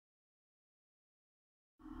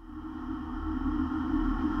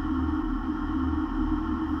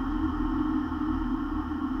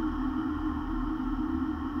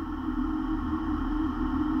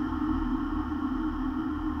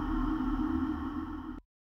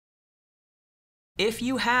If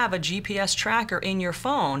you have a GPS tracker in your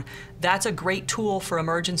phone, that's a great tool for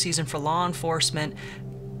emergencies and for law enforcement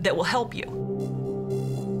that will help you.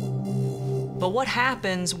 But what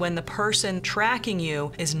happens when the person tracking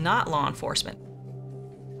you is not law enforcement?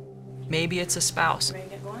 Maybe it's a spouse.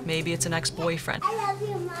 Maybe it's an ex-boyfriend. I love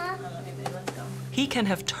you, Mom. Let's go. He can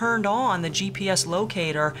have turned on the GPS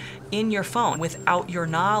locator in your phone without your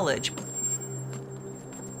knowledge.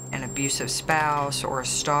 An abusive spouse or a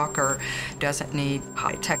stalker doesn't need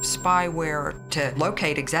high-tech spyware to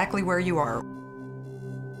locate exactly where you are.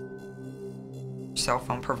 Cell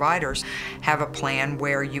phone providers have a plan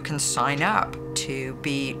where you can sign up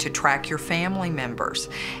to track your family members.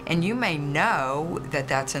 And you may know that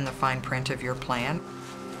that's in the fine print of your plan,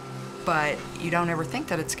 but you don't ever think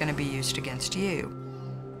that it's going to be used against you.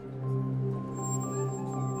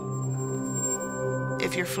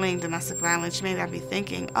 If you're fleeing domestic violence, you may not be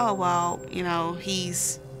thinking, oh, well,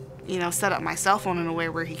 he's, set up my cell phone in a way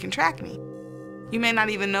where he can track me. You may not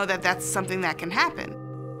even know that that's something that can happen.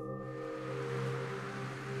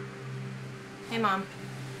 Hey, Mom.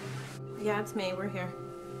 Yeah, it's me. We're here.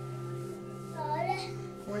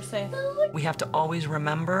 We're safe. We have to always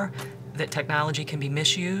remember that technology can be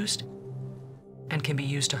misused and can be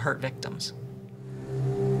used to hurt victims.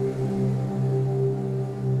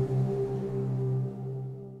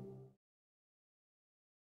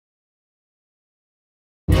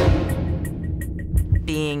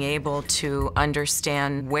 Being able to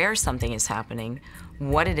understand where something is happening,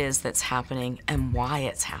 what it is that's happening, and why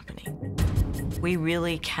it's happening. We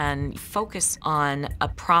really can focus on a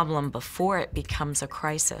problem before it becomes a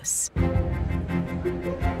crisis.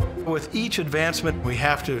 With each advancement, we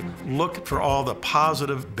have to look for all the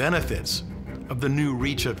positive benefits of the new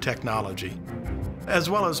reach of technology, as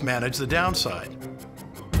well as manage the downside.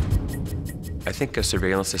 I think a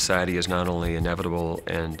surveillance society is not only inevitable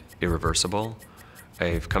and irreversible,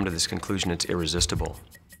 I've come to this conclusion it's irresistible.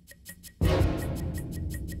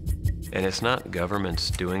 And it's not governments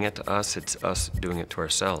doing it to us, it's us doing it to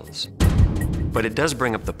ourselves. But it does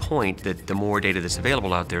bring up the point that the more data that's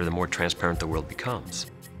available out there, the more transparent the world becomes.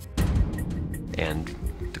 And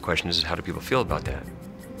the question is, how do people feel about that?